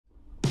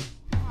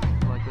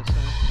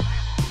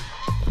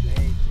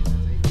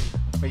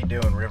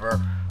doing, River?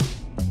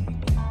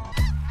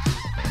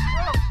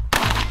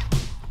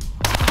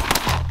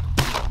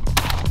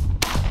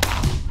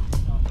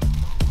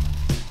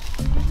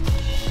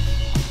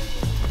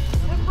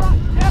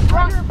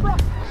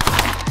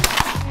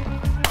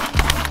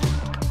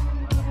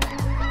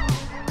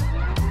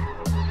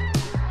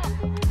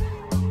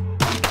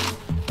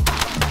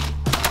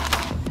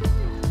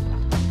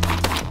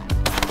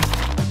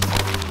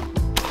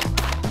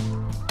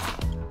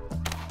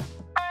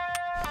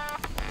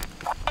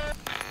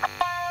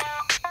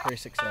 Very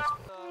successful.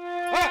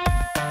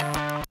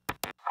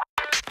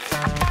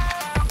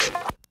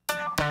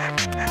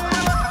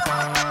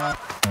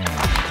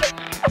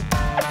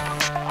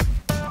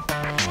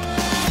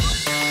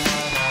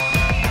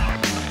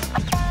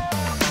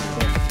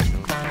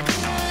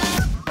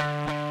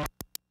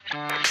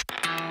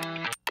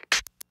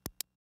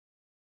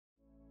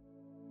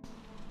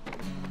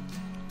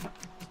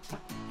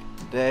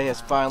 The day has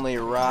finally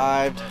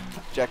arrived.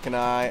 Jack and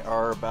I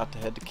are about to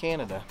head to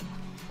Canada.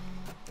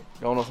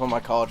 Going with one of my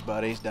college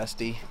buddies,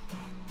 Dusty.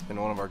 Been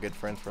one of our good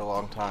friends for a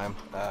long time.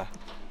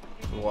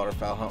 We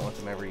waterfowl hunt with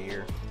him every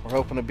year. We're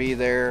hoping to be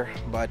there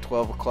by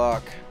 12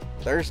 o'clock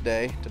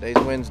Thursday. Today's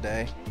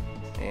Wednesday,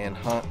 and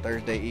hunt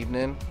Thursday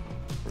evening.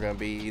 We're gonna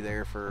be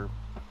there for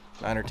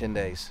 9 or 10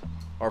 days.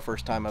 Our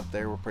first time up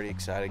there. We're pretty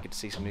excited. Get to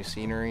see some new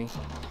scenery.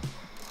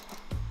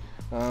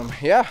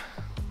 Yeah,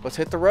 let's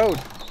hit the road.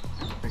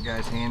 The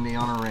guy's handy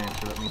on a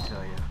wrench, let me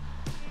tell you.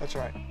 That's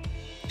right.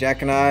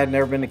 Jack and I had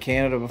never been to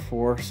Canada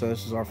before, so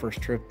this is our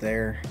first trip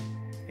there.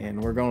 And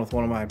we're going with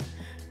one of my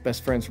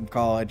best friends from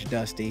college,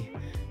 Dusty.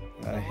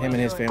 Him and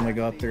his family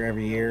go up there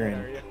every year,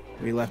 and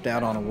we left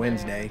out on a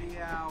Wednesday.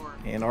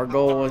 And our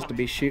goal was to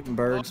be shooting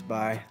birds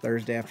by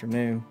Thursday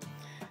afternoon,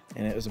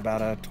 and it was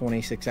about a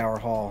 26-hour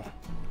haul.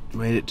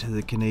 Made it to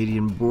the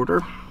Canadian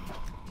border,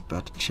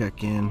 about to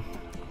check in.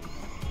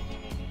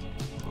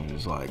 It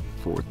was like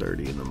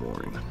 4:30 in the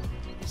morning.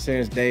 As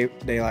soon as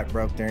daylight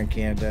broke there in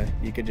Canada,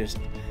 you could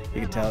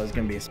tell it was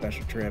going to be a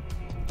special trip.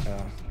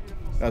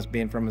 Us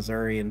being from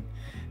Missouri, and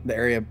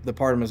the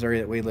part of Missouri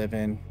that we live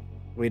in,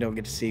 we don't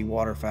get to see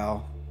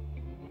waterfowl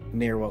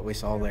near what we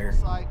saw there.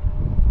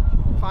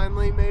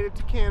 Finally made it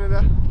to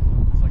Canada.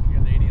 It's like a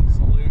Canadian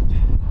salute.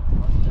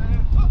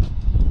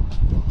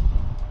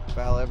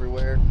 Fowl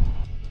everywhere.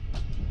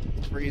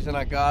 It's freezing.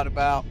 I got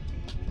about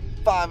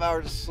 5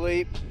 hours of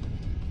sleep.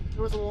 It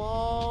was a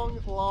long,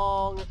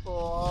 long,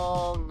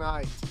 long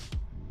night.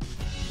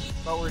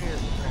 But we're here.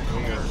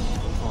 We are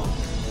home.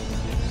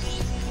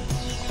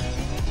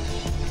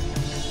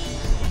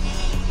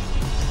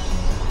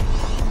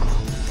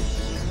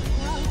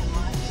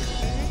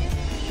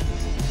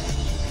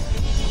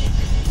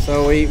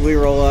 So we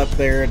roll up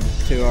there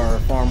to our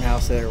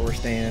farmhouse that we're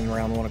staying in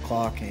around 1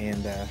 o'clock,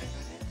 and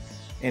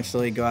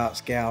instantly go out,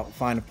 scout,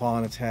 find a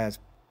pond that has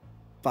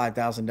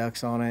 5,000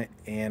 ducks on it,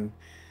 and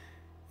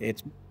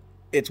it's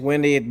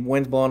windy.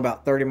 Wind's blowing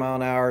about 30 miles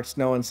an hour. It's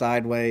snowing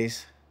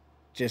sideways,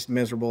 just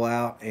miserable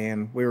out,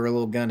 and we were a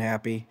little gun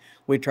happy.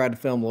 We tried to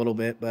film a little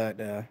bit, but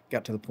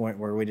got to the point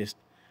where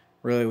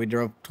we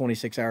drove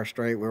 26 hours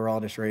straight. We were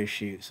all just ready to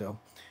shoot, so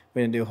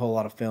we didn't do a whole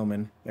lot of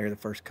filming there the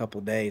first couple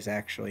of days,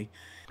 actually.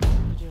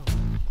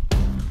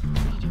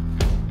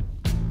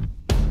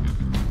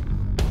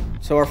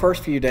 So our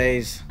first few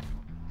days,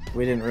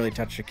 we didn't really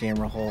touch the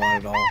camera a whole lot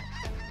at all.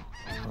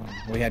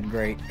 We had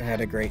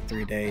a great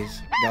 3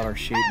 days. Got our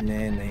shooting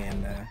in,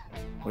 and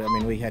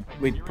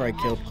we probably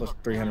killed close to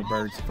 300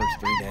 birds the first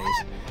 3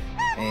 days.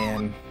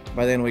 And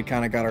by then we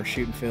kind of got our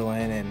shooting fill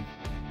in, and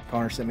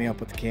Connor set me up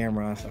with the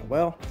camera. I thought,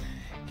 well,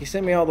 he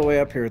sent me all the way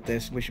up here with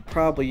this. We should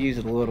probably use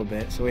it a little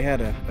bit. So we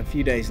had a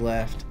few days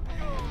left,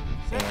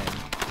 and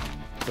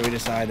so we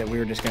decided that we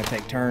were just going to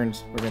take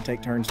turns. We're going to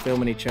take turns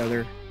filming each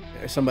other.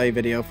 Somebody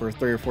video for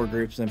 3 or 4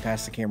 groups, and then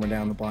pass the camera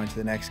down the blind to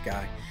the next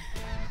guy.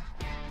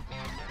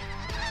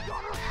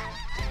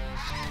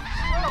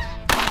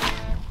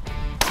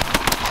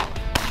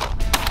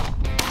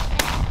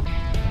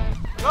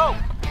 Go!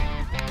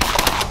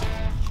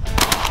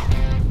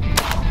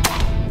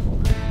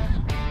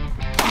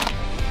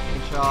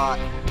 Good shot.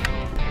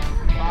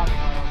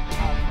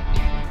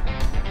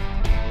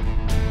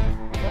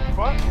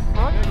 Front.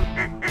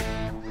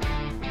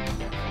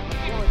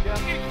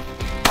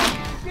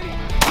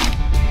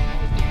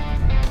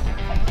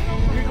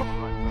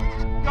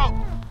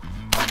 Go!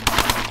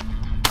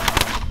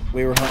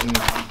 We were hunting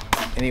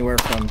anywhere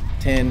from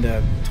 10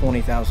 to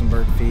 20,000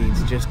 bird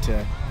feeds. Just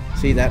to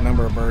see that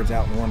number of birds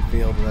out in one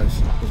field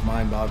was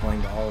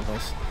mind-boggling to all of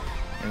us,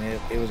 and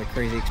it was a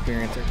crazy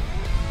experience.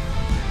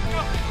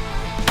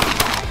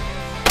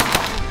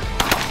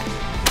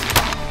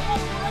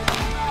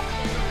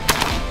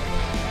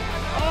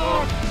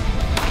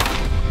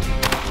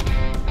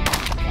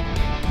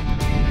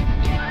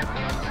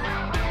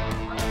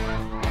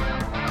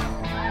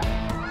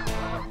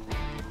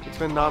 It's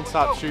been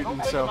non-stop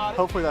shooting, so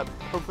hopefully that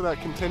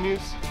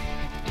continues.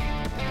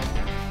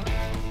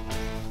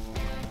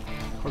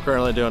 We're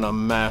currently doing a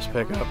mass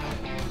pickup.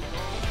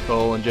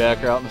 Cole and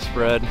Jack are out in the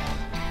spread.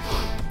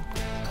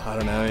 I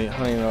don't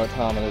even know what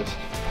time it is.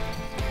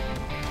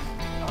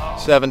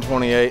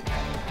 7:28,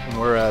 and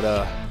we're at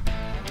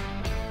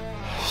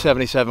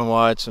 77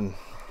 whites and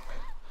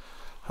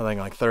I think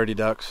like 30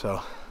 ducks.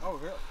 So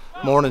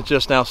morning's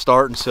just now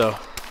starting. So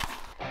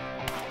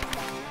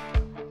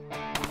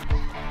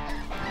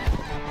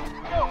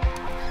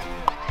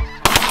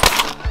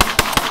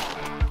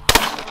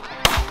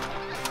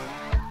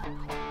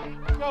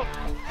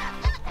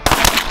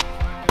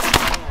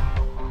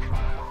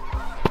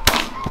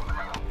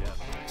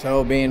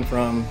So being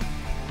from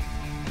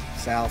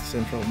south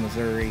central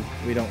Missouri,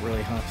 we don't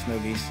really hunt snow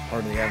geese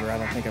hardly ever. I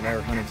don't think I've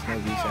ever hunted snow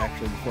geese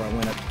actually before I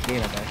went up to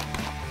Canada.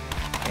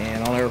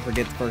 And I'll never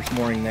forget the first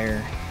morning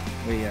there.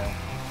 We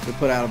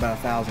put out about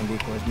 1,000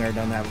 decoys. Never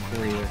done that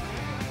before either.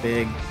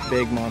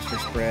 Big monster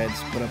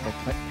spreads. Put up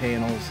our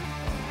panels.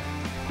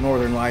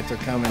 Northern lights are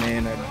coming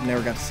in. I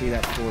never got to see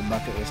that before.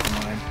 Bucket list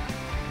of mine.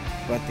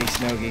 But these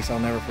snow geese, I'll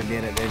never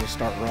forget it. They just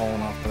start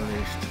rolling off the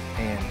roost.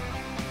 And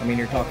I mean,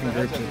 you're talking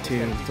groups of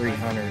 200,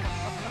 300,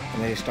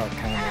 and they just start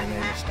coming and they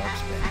just start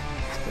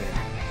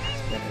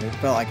spinning. It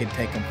felt like it'd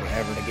take them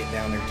forever to get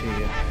down there to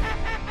you.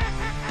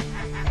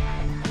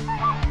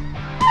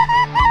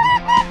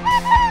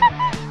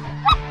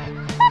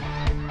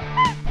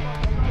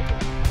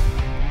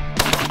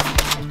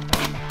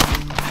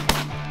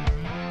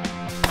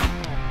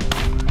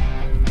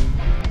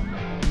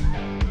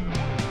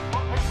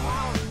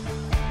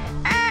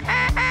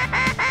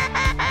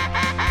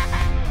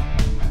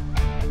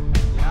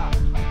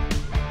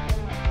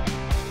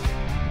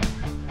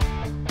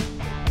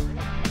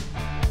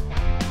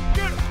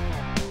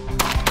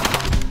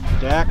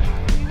 Jack,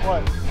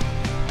 What?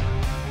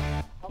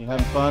 you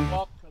having fun?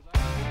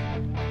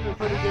 Doing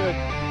pretty good.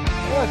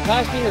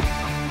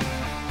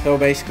 So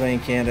basically in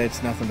Canada,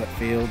 it's nothing but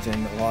fields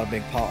and a lot of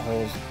big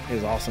potholes. It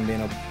was awesome being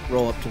able to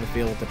roll up to the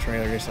field with the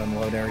trailer, just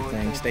unload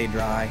everything, stay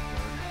dry.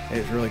 It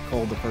was really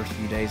cold the first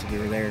few days that we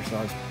were there, so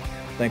I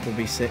think we'll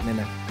be sitting in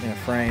a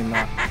frame,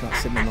 not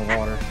sitting in the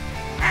water.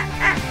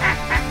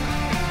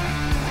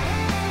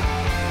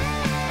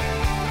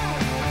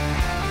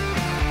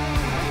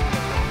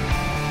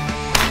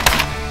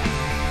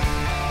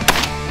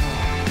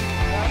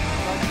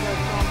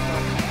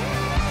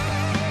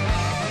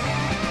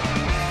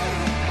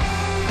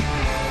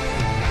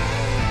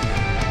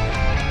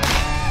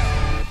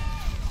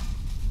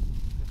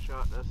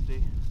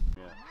 Dusty.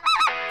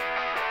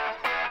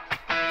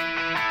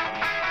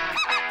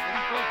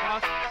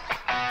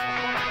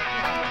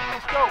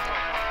 Let's go.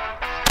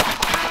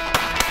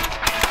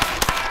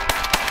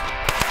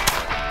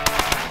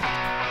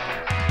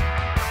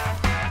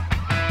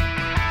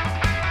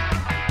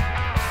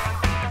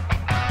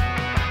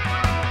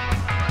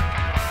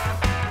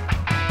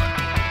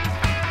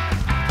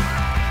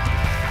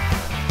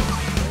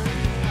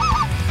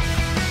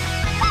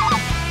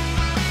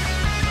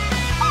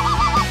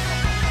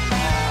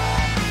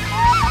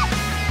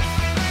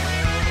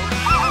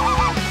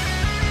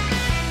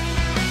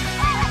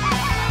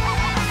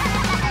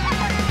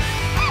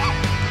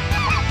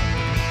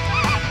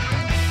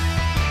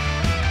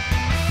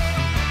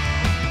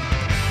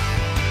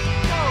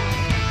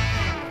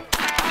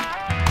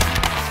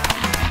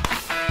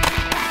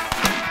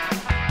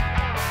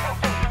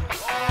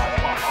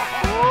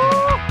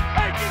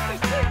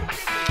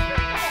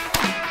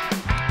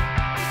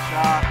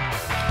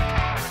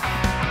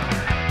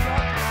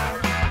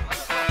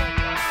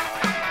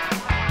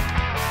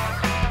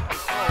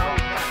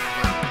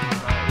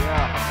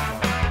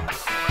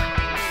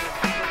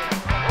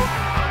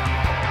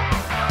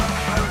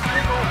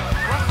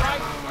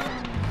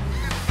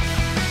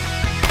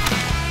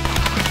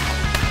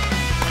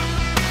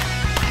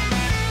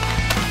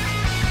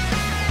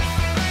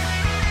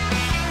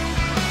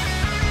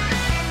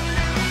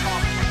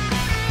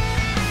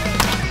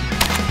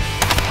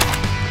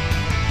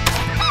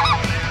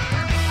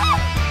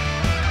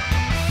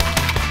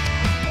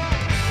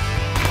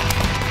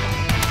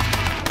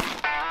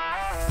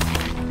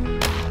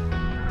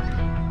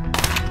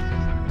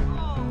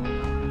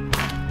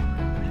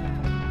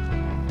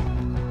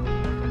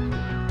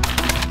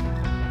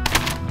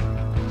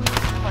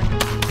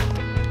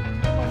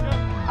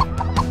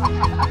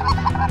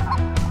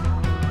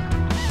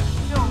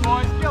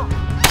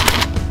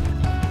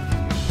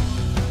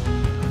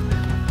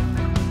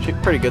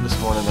 Pretty good this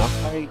morning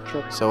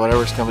though. So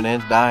whatever's coming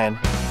in is dying.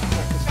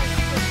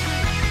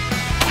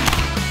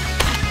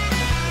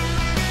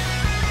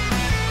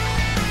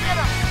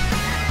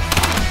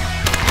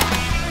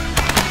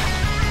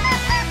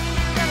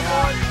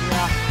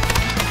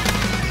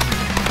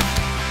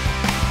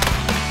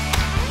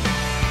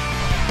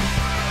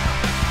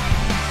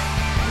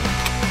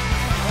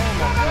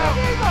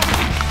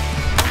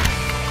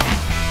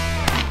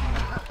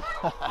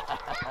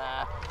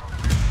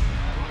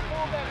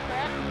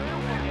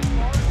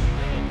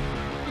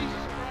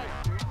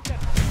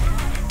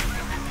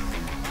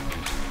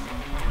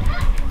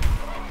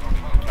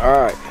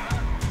 Alright,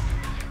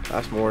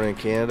 nice morning in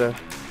Canada.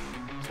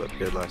 Slept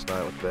good last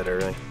night with bed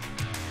early.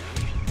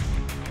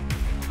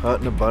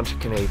 Hunting a bunch of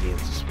Canadians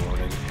this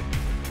morning.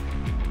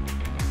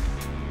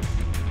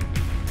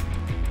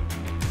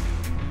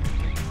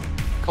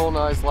 Cole and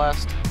I's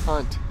last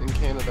hunt in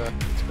Canada.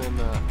 It's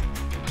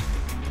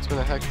been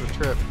a heck of a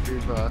trip.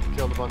 We've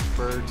killed a bunch of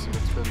birds, and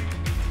it's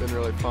been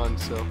really fun.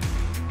 So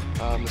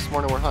this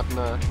morning we're hunting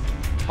a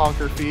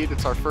honker feed.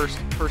 It's our first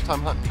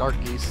time hunting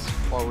dark geese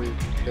while we've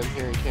been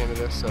here in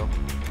Canada. So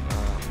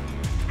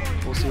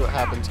we'll see what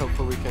happens.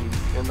 Hopefully we can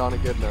end on a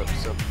good note.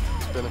 So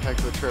it's been a heck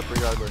of a trip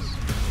regardless.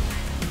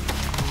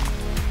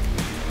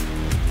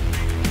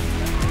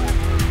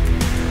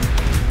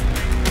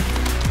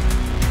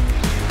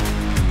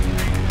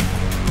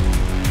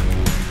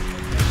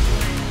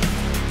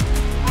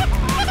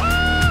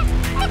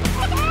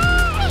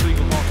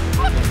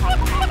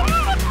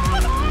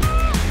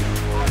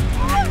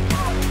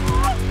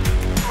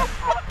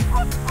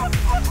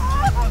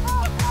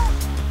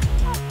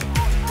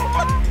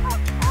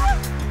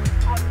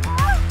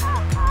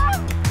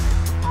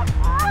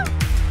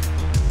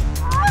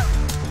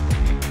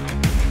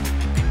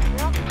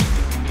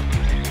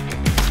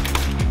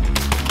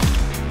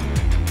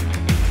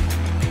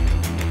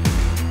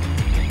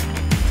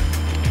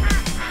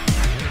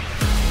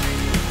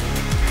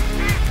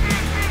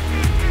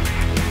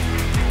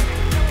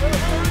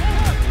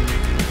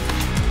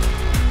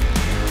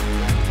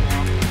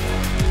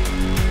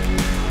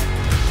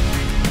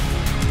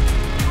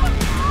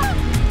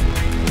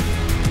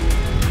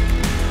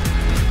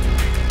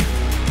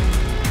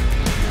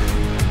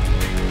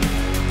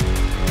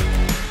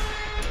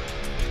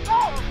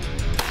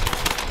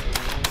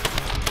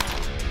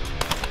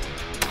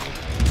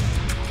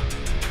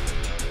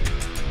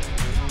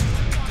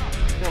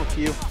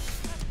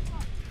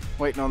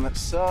 Waiting on that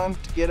sun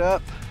to get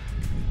up,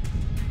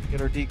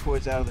 get our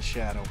decoys out of the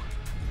shadow.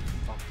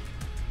 Oh,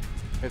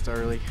 it's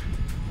early.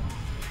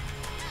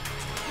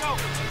 Go.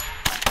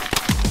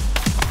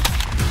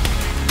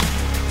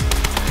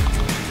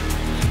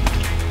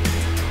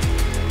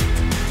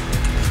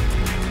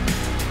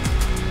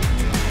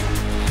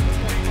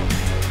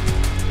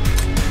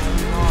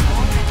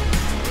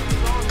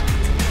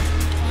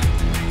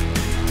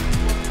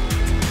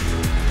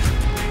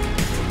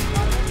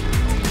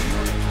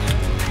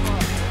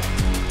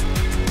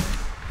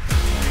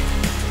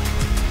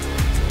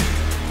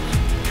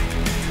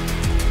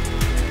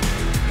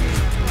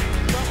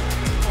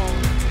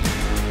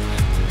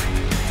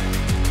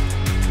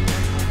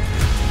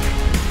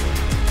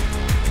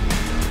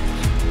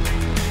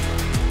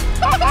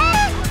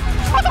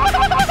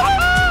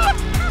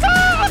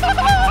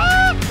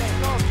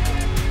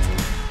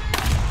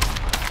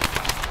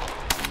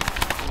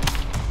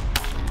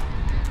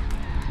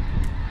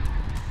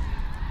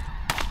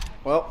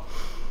 Well,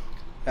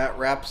 that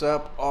wraps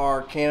up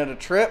our Canada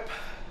trip.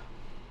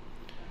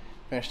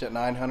 Finished at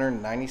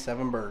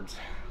 997 birds.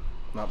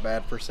 Not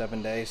bad for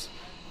 7 days.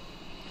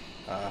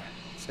 I'd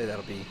say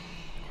that'll be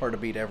hard to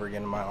beat ever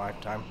again in my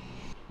lifetime.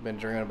 Been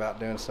dreaming about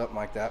doing something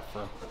like that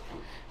for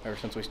ever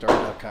since we started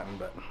duck hunting,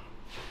 but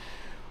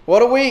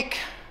what a week.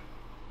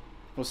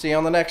 We'll see you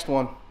on the next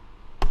one.